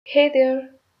Hey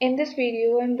there! In this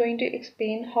video, I'm going to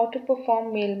explain how to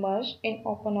perform mail merge in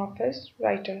OpenOffice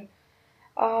Writer.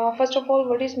 First of all,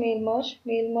 what is mail merge?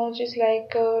 Mail merge is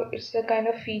like it's a kind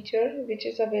of feature which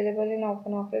is available in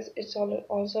OpenOffice. It's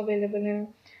also available in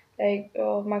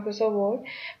Microsoft Word.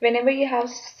 Whenever you have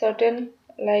certain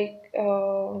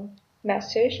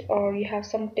message or you have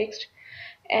some text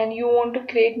and you want to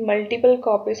create multiple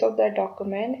copies of that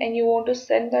document and you want to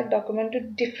send that document to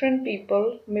different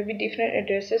people, maybe different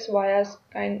addresses via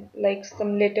kind like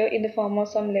some letter in the form of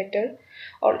some letter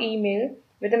or email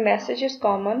where the message is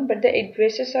common but the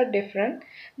addresses are different,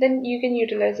 then you can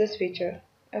utilize this feature.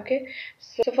 Okay,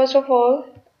 so first of all,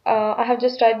 I have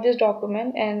just typed this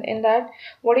document, and in that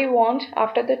what I want,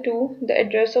 after the to, the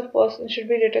address of person should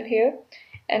be written here,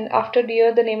 and after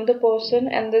dear the name of the person,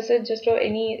 and this is just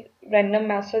any random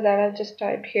message that I've just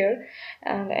typed here,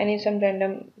 and any some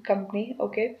random company.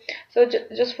 Okay, so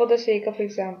just for the sake of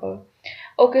example.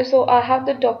 Okay, so I have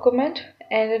the document,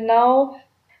 and now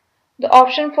the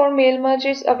option for mail merge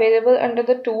is available under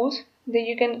the tools that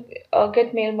you can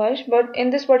get mail merge, but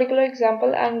in this particular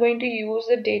example I'm going to use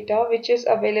the data which is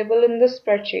available in the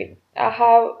spreadsheet. I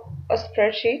have a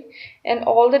spreadsheet and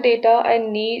all the data I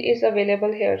need is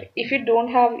available here. If you don't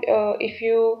have if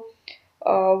you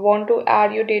want to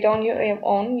add your data on your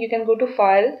own, you can go to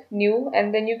file, new,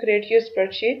 and then you create your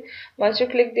spreadsheet. Once you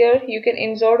click there, you can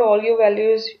insert all your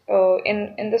values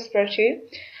in the spreadsheet.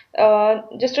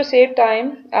 Just to save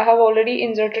time, I have already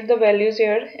inserted the values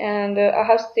here, and I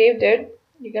have saved it.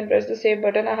 You can press the save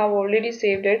button. I have already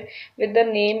saved it with the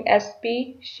name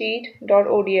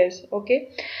spreadsheet.ods. Okay,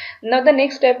 now the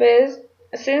next step is,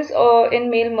 since in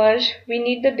mail merge we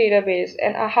need the database,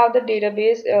 and I have the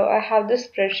database, I have the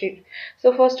spreadsheet.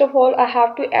 So first of all, I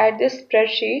have to add this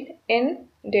spreadsheet in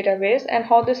database, and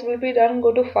how this will be done,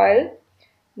 go to file,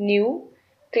 new,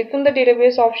 click on the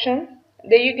database option.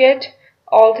 There you get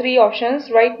all three options.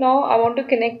 Right now I want to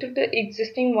connect to the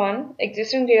existing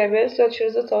database, so I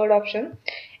choose the third option,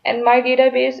 and my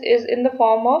database is in the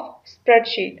form of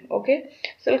spreadsheet. Okay,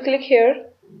 so I'll click here,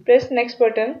 press next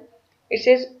button. It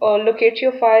says locate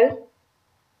your file,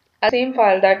 same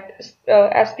file, that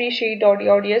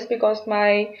spreadsheet.ods, because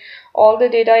my all the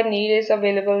data I need is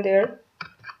available there.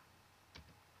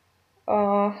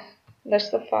 uh, that's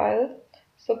the file.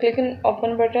 So click on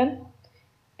open button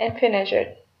and finish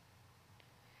it.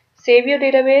 Save your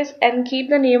database and keep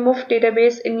the name of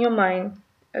database in your mind.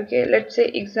 Okay, let's say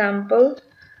example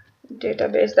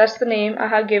database. That's the name I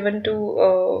have given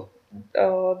to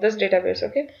this database.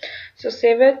 Okay, so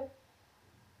save it.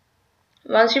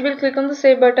 Once you will click on the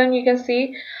save button, you can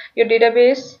see your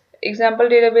database, example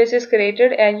database, is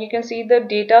created, and you can see the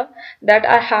data that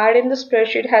I had in the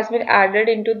spreadsheet has been added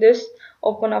into this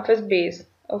OpenOffice base.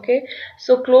 Okay,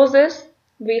 so close this.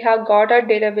 We have got our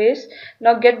database.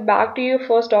 Now get back to your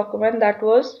first document, that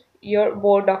was your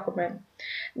Word document.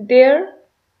 There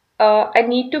I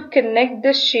need to connect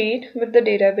this sheet with the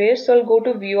database, so I'll go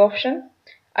to view option.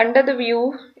 Under the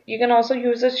view, you can also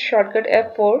use the shortcut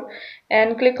F4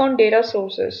 and click on data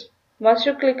sources. Once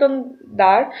you click on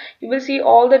that, you will see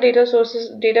all the data sources,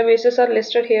 databases are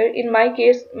listed here. In my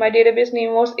case, my database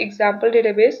name was example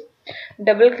database.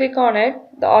 Double click on it,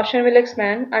 the option will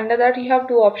expand. Under that you have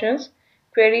two options,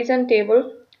 queries and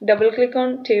table. Double click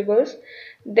on tables,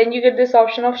 then you get this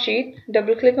option of sheet.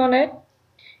 Double click on it,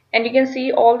 and you can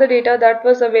see all the data that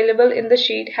was available in the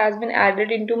sheet has been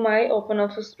added into my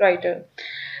OpenOffice Writer.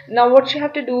 Now what you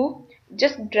have to do,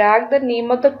 just drag the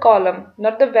name of the column,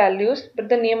 not the values but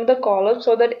the name of the column,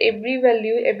 so that every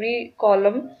value, every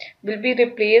column will be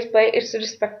replaced by its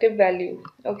respective value.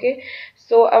 Okay,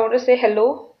 so I want to say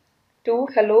hello to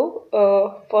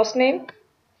hello, first name,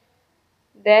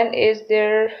 then is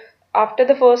there, after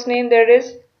the first name there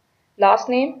is last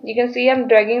name. You can see I'm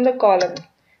dragging the column,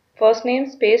 first name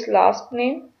space last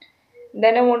name.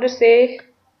 Then I want to say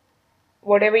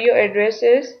whatever your address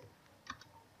is,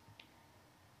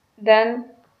 then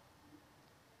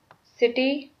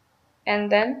city,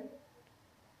 and then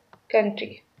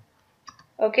country.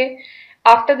 Okay,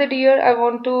 after the dear I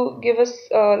want to give us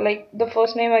like the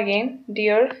first name again,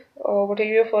 dear, whatever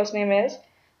your first name is,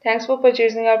 thanks for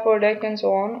purchasing our product, and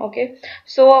so on. Okay,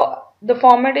 so the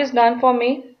format is done for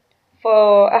me.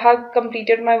 For I have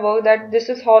completed my work, that this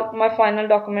is how my final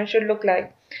document should look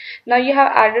like. Now you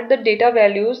have added the data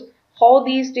values, how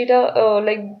these data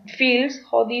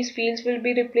how these fields will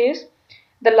be replaced.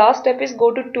 The last step is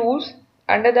go to tools.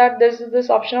 Under that there is this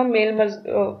option of mail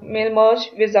merge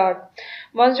wizard.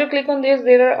 Once you click on this,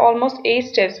 there are almost 8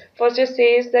 steps. First it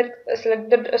says that select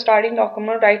the starting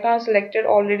document. Right now I selected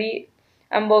already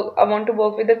I want to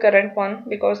work with the current one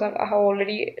because I have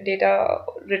already data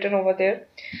written over there.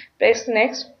 Press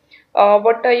next.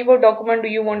 What type of document do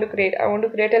you want to create? I want to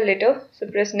create a letter, so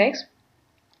press next.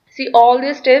 See all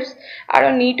these steps, I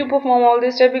don't need to perform all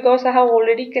these steps because I have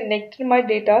already connected my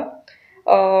data,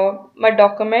 my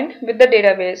document with the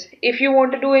database. If you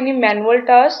want to do any manual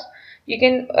tasks, you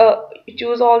can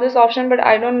choose all this option, but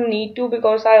I don't need to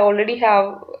because I already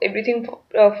have everything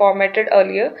formatted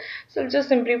earlier. So just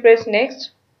simply press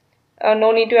next.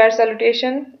 No need to add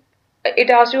salutation. It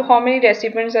asks you how many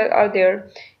recipients are there.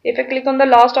 If I click on the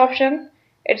last option,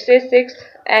 it says 6,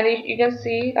 and you can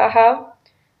see I have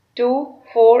 2,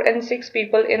 4 and 6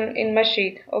 people in my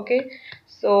sheet. Okay,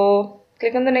 so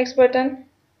click on the next button.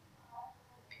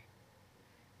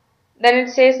 Then it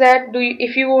says that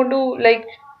if you want to like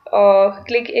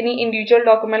click any individual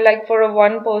document, like for a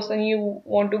one person you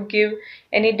want to give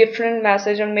any different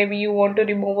message, or maybe you want to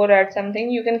remove or add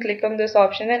something, you can click on this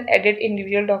option and edit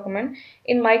individual document.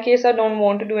 In my case, I don't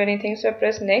want to do anything, so I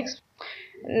press next.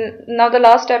 Now the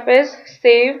last step is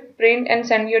save, print and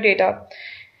send your data.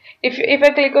 If I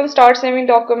click on start saving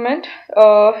document,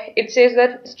 it says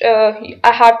that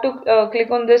I have to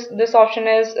click on this option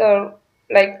is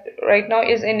like right now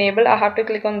is enabled. I have to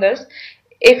click on this.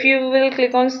 If you will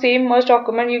click on save merge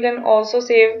document, you can also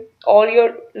save all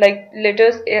your like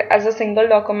letters as a single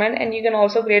document, and you can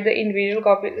also create the individual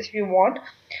copies if you want.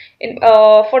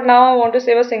 For now I want to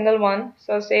save a single one,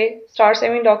 so say start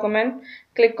saving document,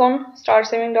 click on start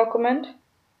saving document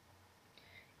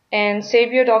and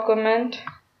save your document.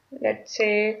 Let's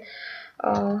say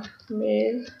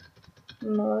mail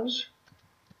merge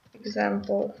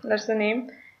example, that's the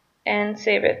name, and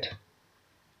save it.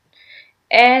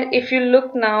 And if you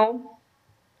look now,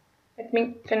 let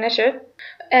me finish it.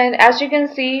 And as you can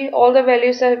see, all the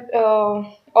values have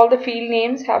all the field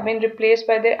names have been replaced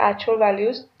by their actual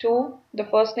values to the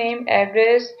first name,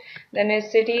 address, then is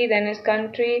city, then is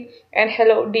country, and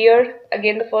hello dear.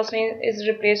 Again, the first name is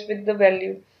replaced with the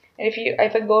value. And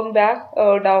if I go back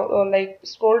down, like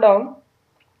scroll down,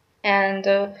 and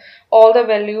all the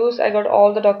values, I got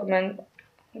all the document.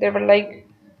 They were like,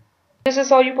 this is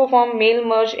how you perform mail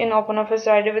merge in OpenOffice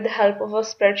Writer with the help of a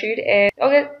spreadsheet. And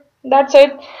okay, that's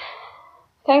it.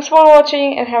 Thanks for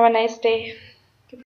watching and have a nice day.